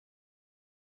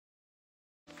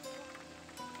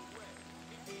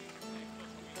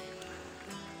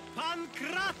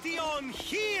Pankration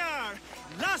here!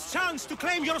 Last chance to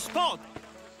claim your spot!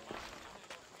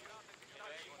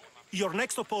 Your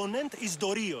next opponent is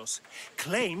Dorios.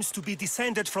 Claims to be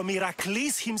descended from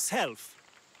Heracles himself.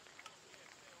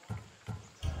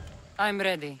 I'm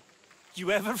ready.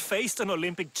 You ever faced an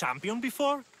Olympic champion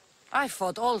before? I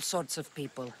fought all sorts of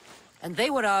people. And they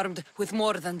were armed with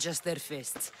more than just their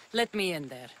fists. Let me in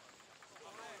there.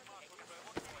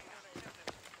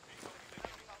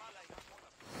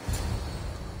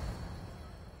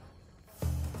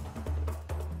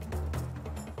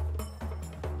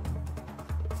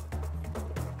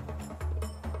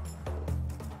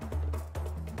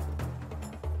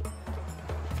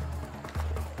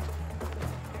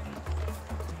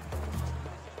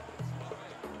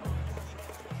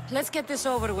 Let's get this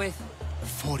over with.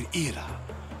 For Ira.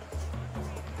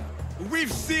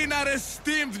 We've seen our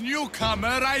esteemed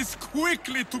newcomer rise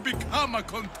quickly to become a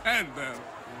contender.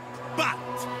 But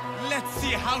let's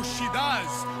see how she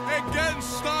does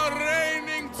against our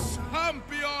reigning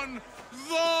champion,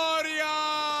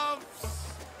 Dorios!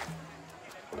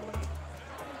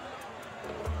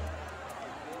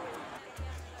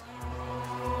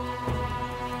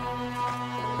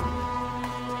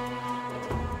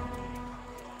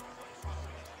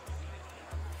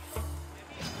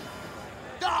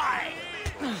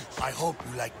 I hope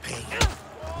you like pain.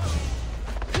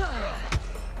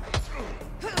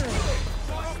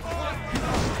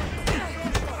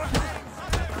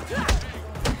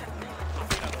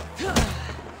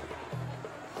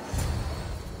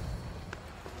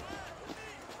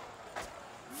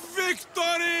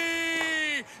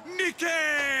 Victory!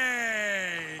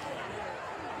 Nikkei!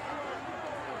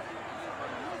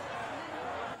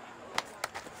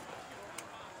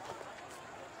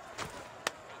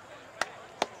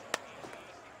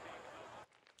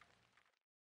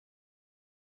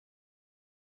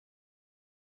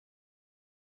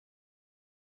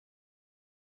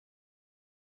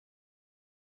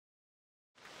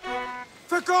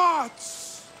 The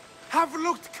gods have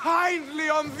looked kindly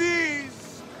on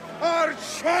these, our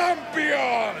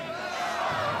champions!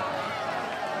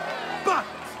 But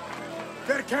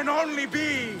there can only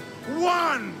be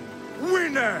one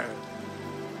winner!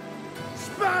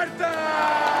 Sparta!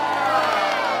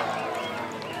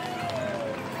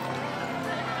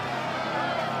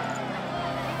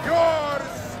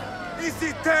 Yours is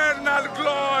eternal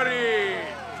glory!